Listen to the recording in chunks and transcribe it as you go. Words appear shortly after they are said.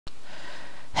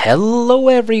Hello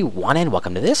everyone and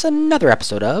welcome to this, another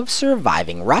episode of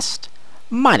Surviving Rust.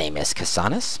 My name is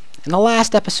Casanis. In the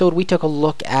last episode we took a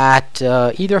look at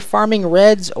either farming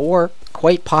reds or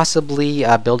quite possibly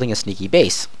building a sneaky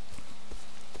base.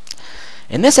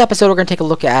 In this episode we're going to take a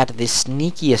look at the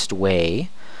sneakiest way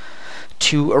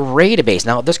to raid a base.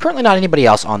 Now, there's currently not anybody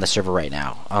else on the server right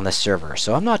now,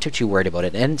 so I'm not too worried about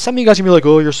it. And some of you guys are going to be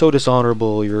like, oh, you're so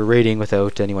dishonorable, you're raiding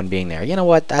without anyone being there. You know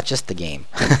what? That's just the game.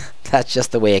 That's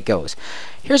just the way it goes.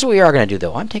 Here's what we are going to do,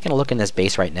 though. I'm taking a look in this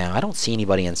base right now. I don't see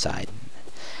anybody inside.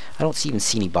 I don't even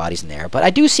see any bodies in there. But I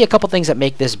do see a couple things that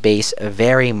make this base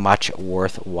very much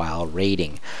worthwhile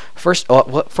raiding. First,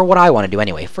 for what I want to do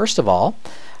anyway. First of all,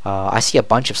 I see a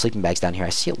bunch of sleeping bags down here. I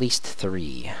see at least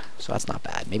 3, so that's not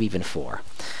bad. Maybe even 4.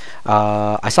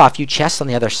 I saw a few chests on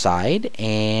the other side,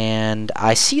 and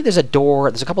I see there's a door.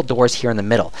 There's a couple doors here in the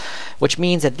middle, which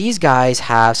means that these guys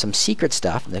have some secret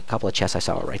stuff. And a couple of chests I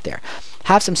saw right there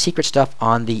have some secret stuff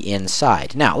on the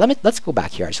inside. Now let's go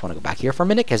back here. I just want to go back here for a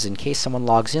minute, because in case someone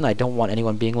logs in, I don't want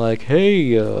anyone being like,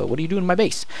 "Hey, what are you doing in my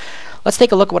base?" Let's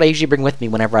take a look at what I usually bring with me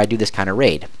whenever I do this kind of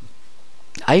raid.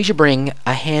 I usually bring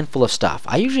a handful of stuff.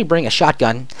 I usually bring a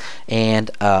shotgun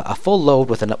and a full load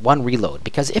with one reload,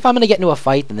 because if I'm going to get into a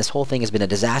fight and this whole thing has been a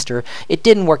disaster, it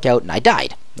didn't work out and I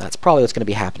died. That's probably what's going to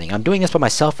be happening. I'm doing this by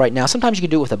myself right now. Sometimes you can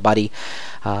do it with a buddy,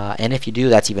 and if you do,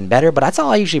 that's even better, but that's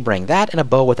all I usually bring. That and a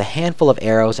bow with a handful of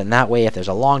arrows, and that way if there's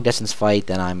a long distance fight,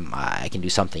 then I can do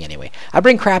something anyway. I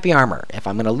bring crappy armor. If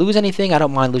I'm going to lose anything, I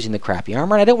don't mind losing the crappy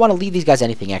armor, and I don't want to leave these guys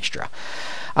anything extra.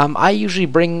 I usually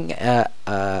bring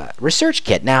a research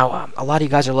kit. Now, a lot of you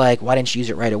guys are like, why didn't you use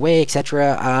it right away,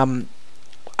 etc.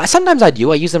 Sometimes I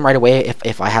do. I use them right away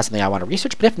if I have something I want to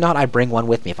research, but if not, I bring one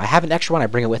with me. If I have an extra one, I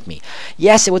bring it with me.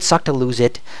 Yes, it would suck to lose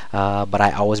it, but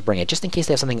I always bring it, just in case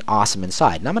they have something awesome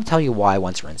inside. And I'm going to tell you why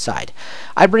once we're inside.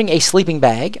 I bring a sleeping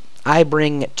bag. I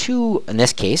bring 2, in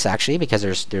this case, actually, because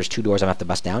there's 2 doors I'm going to have to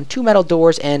bust down, 2 metal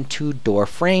doors and 2 door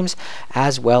frames,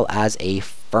 as well as a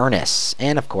furnace.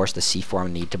 And, of course, the C4 I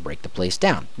need to break the place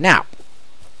down. Now,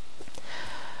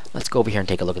 let's go over here and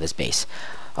take a look at this base.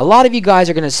 A lot of you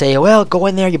guys are going to say, well, go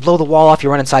in there, you blow the wall off,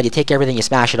 you run inside, you take everything, you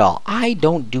smash it all. I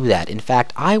don't do that. In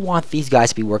fact, I want these guys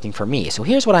to be working for me. So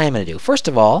here's what I am going to do. First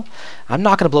of all, I'm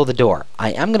not going to blow the door.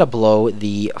 I am going to blow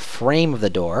the frame of the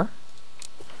door,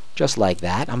 just like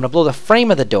that. I'm going to blow the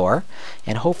frame of the door,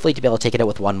 and hopefully to be able to take it out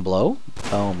with one blow.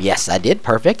 Boom. Yes, I did.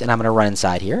 Perfect. And I'm going to run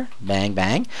inside here. Bang,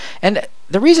 bang. And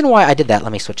the reason why I did that,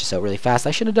 let me switch this out really fast.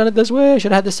 I should have done it this way. I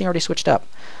should have had this thing already switched up.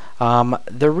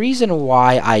 The reason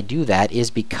why I do that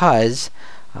is because,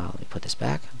 let me put this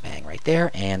back, bang, right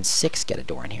there, and 6, get a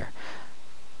door in here.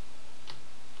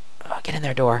 Get in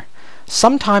there, door.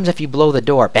 Sometimes if you blow the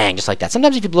door, bang, just like that.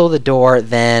 Sometimes if you blow the door,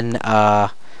 then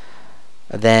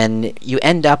you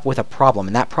end up with a problem,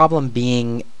 and that problem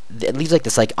being, it leaves like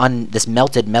this this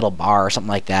melted metal bar or something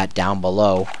like that down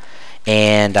below,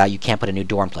 and you can't put a new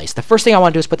door in place. The first thing I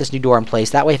want to do is put this new door in place.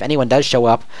 That way, if anyone does show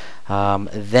up,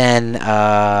 then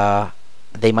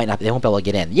they won't be able to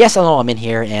get in. Yes, I know I'm in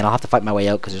here, and I'll have to fight my way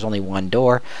out because there's only one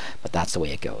door, but that's the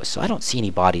way it goes. So I don't see any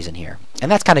bodies in here,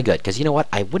 and that's kind of good, because you know what?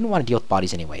 I wouldn't want to deal with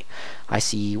bodies anyway. I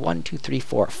see 1, 2, 3,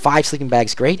 4, 5 sleeping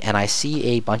bags, great, and I see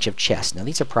a bunch of chests. Now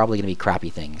these are probably going to be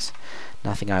crappy things.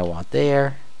 Nothing I want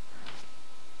there.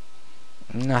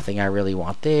 Nothing I really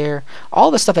want there.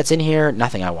 All the stuff that's in here,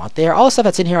 nothing I want there. All the stuff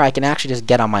that's in here I can actually just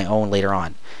get on my own later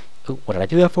on. Ooh, what did I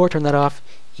do that for? Turn that off.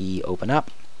 E, open up.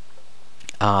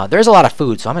 There's a lot of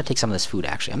food, so I'm going to take some of this food,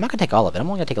 actually. I'm not going to take all of it. I'm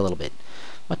only going to take a little bit.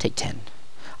 I'm going to take 10.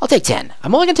 I'll take 10.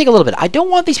 I'm only going to take a little bit. I don't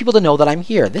want these people to know that I'm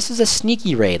here. This is a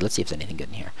sneaky raid. Let's see if there's anything good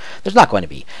in here. There's not going to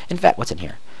be. In fact, what's in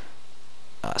here?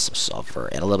 Some sulfur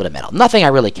and a little bit of metal. Nothing I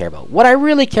really care about. What I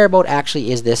really care about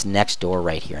actually is this next door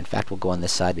right here. In fact, we'll go on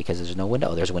this side because there's no window.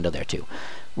 Oh, there's a window there too.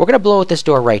 We're going to blow out this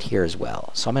door right here as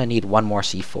well. So I'm going to need one more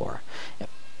C4. I'm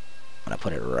going to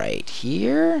put it right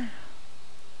here.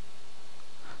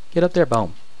 Get up there.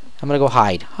 Boom. I'm going to go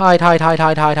hide. Hide, hide, hide,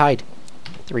 hide, hide, hide.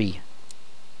 3.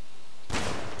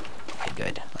 Okay,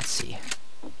 good. Let's see.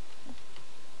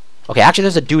 Okay, actually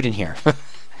there's a dude in here.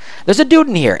 There's a dude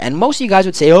in here, and most of you guys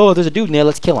would say, oh, there's a dude in there,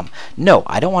 let's kill him. No,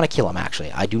 I don't want to kill him,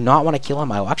 actually. I do not want to kill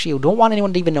him. I actually don't want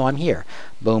anyone to even know I'm here.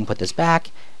 Boom, put this back,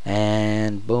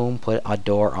 and boom, put a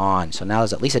door on. So now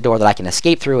there's at least a door that I can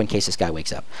escape through in case this guy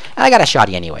wakes up. And I got a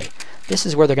shotty anyway. This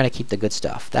is where they're going to keep the good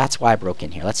stuff. That's why I broke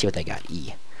in here. Let's see what they got.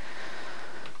 E.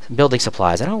 Some building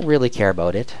supplies. I don't really care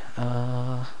about it.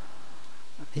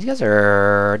 These guys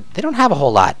they don't have a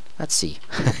whole lot. Let's see.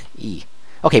 E.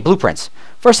 Okay, blueprints.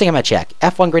 First thing I'm going to check.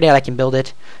 F1 grenade, I can build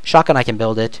it. Shotgun, I can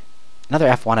build it. Another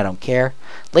F1, I don't care.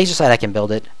 Laser sight, I can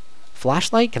build it.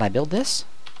 Flashlight, can I build this?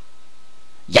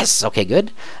 Yes, okay,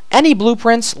 good. Any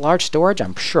blueprints, large storage,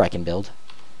 I'm sure I can build.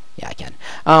 Yeah, I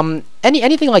can.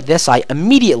 Anything like this, I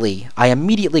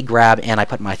immediately grab and I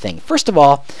put my thing. First of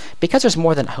all, because there's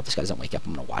more than, I hope this guy doesn't wake up,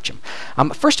 I'm gonna watch him.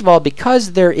 First of all,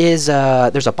 because there's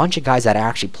a bunch of guys that are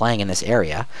actually playing in this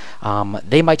area,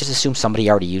 they might just assume somebody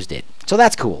already used it. So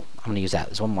that's cool. I'm gonna use that.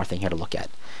 There's one more thing here to look at.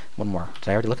 One more. Did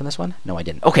I already look in this one? No, I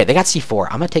didn't. Okay, they got C4.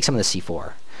 I'm gonna take some of the C4.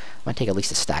 I'm gonna take at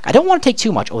least a stack. I don't want to take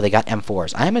too much. Oh, they got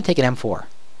M4s. I am gonna take an M4.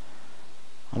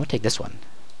 I'm going to take this one.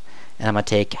 And I'm going to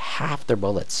take half their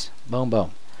bullets. Boom,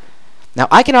 boom. Now,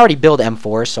 I can already build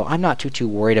M4s, so I'm not too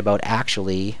worried about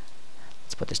actually...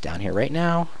 Let's put this down here right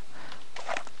now.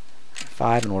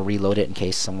 5, and we'll reload it in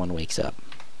case someone wakes up.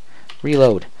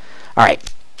 Reload.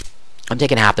 Alright. I'm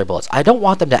taking half their bullets. I don't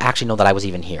want them to actually know that I was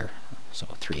even here. So,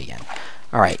 3 again.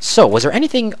 Alright, so was there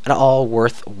anything at all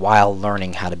worthwhile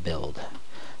learning how to build?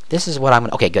 This is what I'm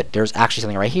going to... Okay, good. There's actually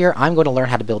something right here. I'm going to learn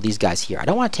how to build these guys here. I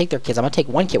don't want to take their kits. I'm going to take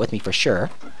one kit with me for sure.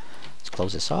 Let's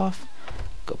close this off.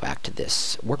 Go back to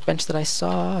this workbench that I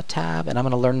saw. Tab. And I'm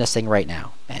going to learn this thing right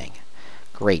now. Bang.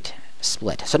 Great.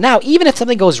 Split. So now, even if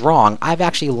something goes wrong, I've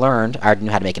actually learned... I already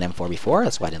knew how to make an M4 before.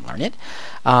 That's why I didn't learn it.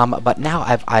 But now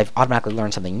I've automatically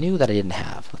learned something new that I didn't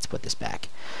have. Let's put this back.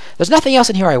 There's nothing else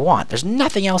in here I want. There's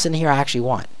nothing else in here I actually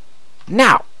want.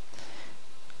 Now,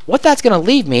 what that's going to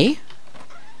leave me...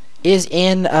 is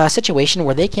in a situation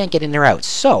where they can't get in or out.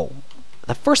 So,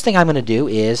 the first thing I'm going to do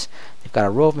is, they've got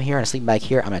a row of them here and a sleeping bag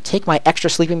here. I'm going to take my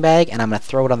extra sleeping bag and I'm going to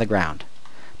throw it on the ground.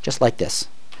 Just like this.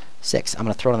 6. I'm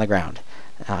going to throw it on the ground.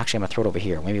 Actually, I'm going to throw it over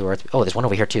here. Maybe where it's... Oh, there's one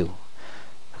over here too.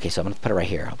 Okay, so I'm going to put it right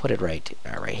here. I'll put it right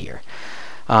here.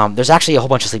 There's actually a whole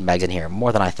bunch of sleeping bags in here.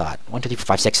 More than I thought. 1, 2, 3, 4,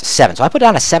 5, 6, 7. So I put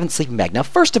down a 7th sleeping bag. Now,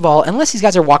 first of all, unless these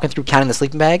guys are walking through counting the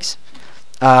sleeping bags...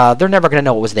 they're never going to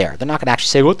know what was there. They're not going to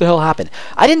actually say, what the hell happened?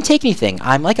 I didn't take anything.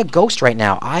 I'm like a ghost right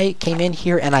now. I came in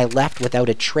here and I left without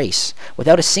a trace.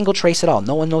 Without a single trace at all.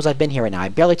 No one knows I've been here right now. I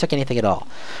barely took anything at all.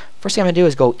 First thing I'm going to do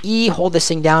is go E, hold this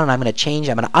thing down, and I'm going to change.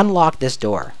 I'm going to unlock this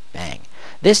door. Bang.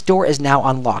 This door is now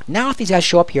unlocked. Now if these guys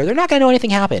show up here, they're not going to know anything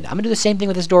happened. I'm going to do the same thing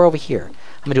with this door over here.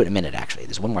 I'm going to do it in a minute, actually.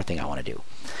 There's one more thing I want to do.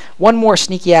 One more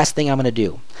sneaky-ass thing I'm going to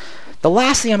do. The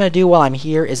last thing I'm going to do while I'm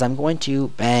here is I'm going to,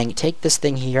 bang, take this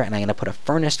thing here and I'm going to put a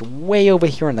furnace way over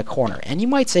here in the corner. And you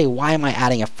might say, why am I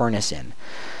adding a furnace in?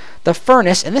 The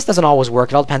furnace, and this doesn't always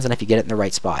work, it all depends on if you get it in the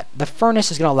right spot. The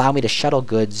furnace is going to allow me to shuttle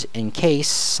goods in case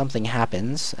something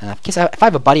happens. If I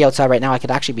have a buddy outside right now, I could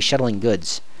actually be shuttling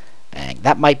goods. Bang.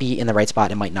 That might be in the right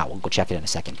spot, it might not. We'll go check it in a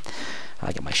second.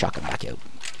 I'll get my shotgun back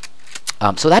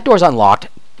out. So that door's unlocked.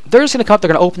 They're just going to come up, they're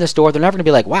going to open this door, they're never going to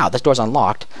be like, wow, this door's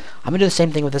unlocked. I'm going to do the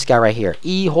same thing with this guy right here.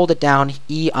 E, hold it down,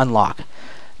 E, unlock.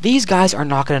 These guys are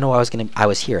not going to know I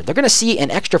was here. They're going to see an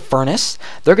extra furnace,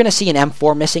 they're going to see an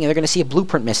M4 missing, and they're going to see a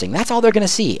blueprint missing. That's all they're going to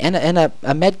see, and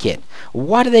a med kit.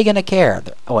 What are they going to care?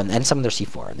 Oh, and some of their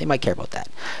C4. They might care about that.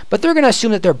 But they're going to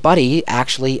assume that their buddy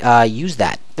actually used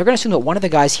that. They're going to assume that one of the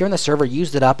guys here on the server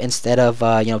used it up instead of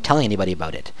telling anybody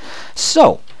about it.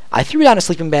 So, I threw down a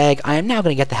sleeping bag. I am now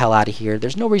going to get the hell out of here.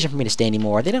 There's no reason for me to stay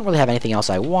anymore. They don't really have anything else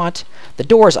I want. The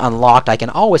door is unlocked. I can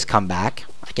always come back.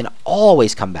 I can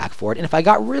always come back for it. And if I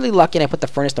got really lucky and I put the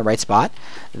furnace in the right spot,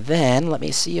 then let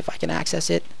me see if I can access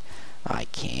it. I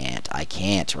can't. I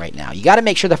can't right now. You got to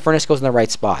make sure the furnace goes in the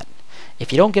right spot.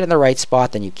 If you don't get it in the right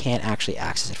spot, then you can't actually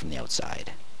access it from the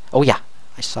outside. Oh yeah,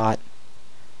 I saw it.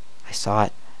 I saw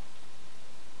it.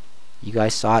 You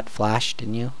guys saw it flash,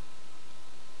 didn't you?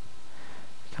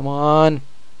 Come on.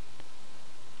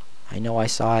 I know I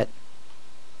saw it.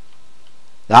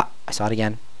 Ah, I saw it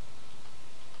again.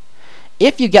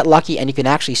 If you get lucky and you can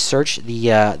actually search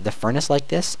the furnace like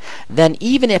this, then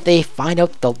even if they find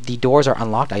out the doors are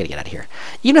unlocked, I gotta get out of here.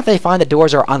 Even if they find the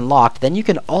doors are unlocked, then you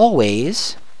can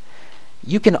always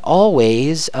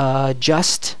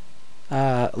just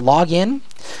log in.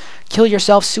 Kill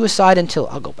yourself, suicide until...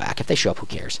 I'll go back. If they show up, who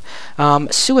cares?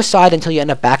 Suicide until you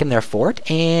end up back in their fort,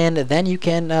 and then you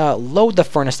can load the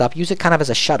furnace up, use it kind of as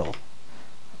a shuttle.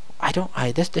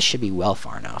 This should be well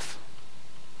far enough.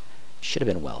 Should have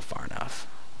been well far enough.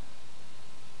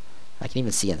 I can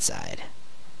even see inside.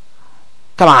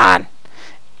 Come on!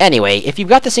 Anyway, if you've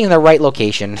got this thing in the right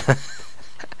location...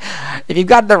 if you've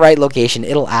got it in the right location,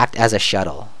 it'll act as a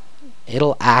shuttle.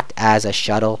 It'll act as a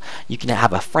shuttle. You can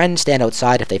have a friend stand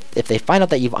outside. If they find out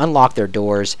that you've unlocked their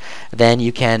doors, then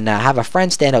you can have a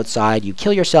friend stand outside. You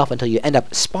kill yourself until you end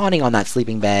up spawning on that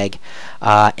sleeping bag,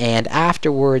 and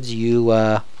afterwards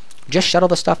you just shuttle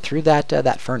the stuff through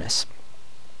that furnace.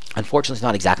 Unfortunately, it's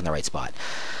not exactly in the right spot.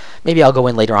 Maybe I'll go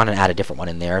in later on and add a different one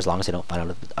in there as long as I don't find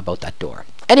out about that door.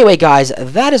 Anyway, guys,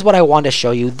 that is what I wanted to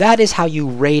show you. That is how you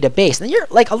raid a base. And you're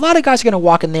like, a lot of guys are going to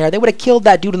walk in there. They would have killed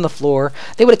that dude on the floor.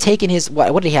 They would have taken his,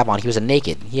 what did he have on? He was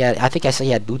naked. I think I said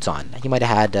he had boots on. He might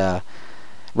have had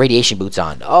radiation boots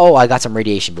on. Oh, I got some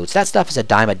radiation boots. That stuff is a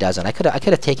dime a dozen. I could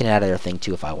have taken it out of their thing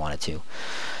too if I wanted to.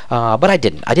 But I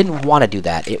didn't. I didn't want to do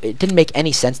that. It didn't make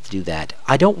any sense to do that.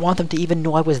 I don't want them to even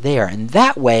know I was there. And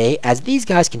that way, as these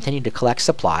guys continue to collect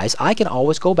supplies, I can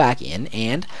always go back in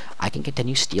and I can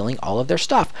continue stealing all of their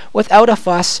stuff without a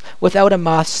fuss, without a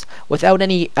muss, without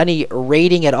any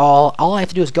raiding at all. All I have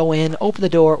to do is go in, open the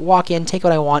door, walk in, take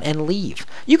what I want, and leave.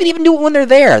 You can even do it when they're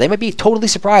there. They might be totally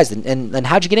surprised. And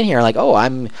how'd you get in here? Like, oh,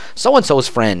 I'm so-and-so's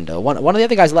friend. One of the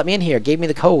other guys let me in here, gave me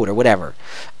the code or whatever.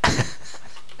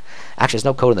 Actually, there's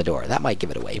no code on the door. That might give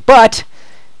it away. But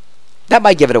that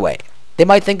might give it away. They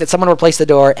might think that someone replaced the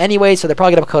door anyway, so they're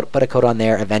probably going to put a code on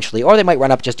there eventually. Or they might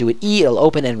run up, just do an E, it'll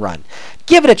open and run.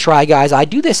 Give it a try, guys. I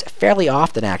do this fairly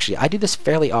often, actually. I do this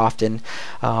fairly often.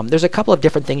 There's a couple of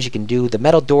different things you can do. The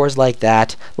metal doors like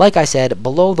that. Like I said,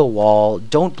 below the wall.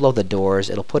 Don't blow the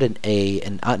doors. It'll put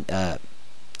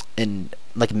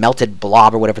like melted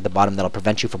blob or whatever at the bottom that'll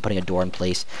prevent you from putting a door in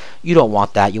place. You don't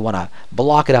want that. You want to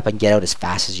block it up and get out as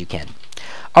fast as you can.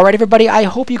 Alright, everybody, I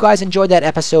hope you guys enjoyed that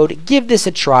episode. Give this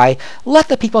a try. Let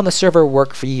the people on the server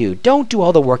work for you. Don't do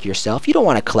all the work yourself. You don't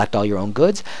want to collect all your own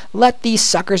goods. Let these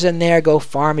suckers in there go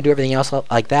farm and do everything else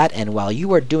like that, and while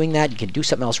you are doing that, you can do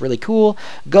something else really cool.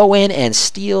 Go in and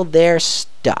steal their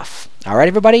stuff. Alright,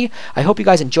 everybody, I hope you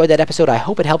guys enjoyed that episode. I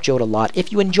hope it helped you out a lot.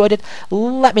 If you enjoyed it,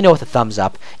 let me know with a thumbs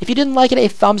up. If you didn't like it, a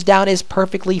thumbs down is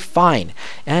perfectly fine.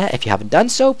 If you haven't done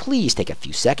so, please take a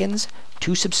few seconds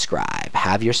to subscribe.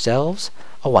 Have yourselves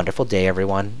a wonderful day,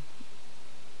 everyone.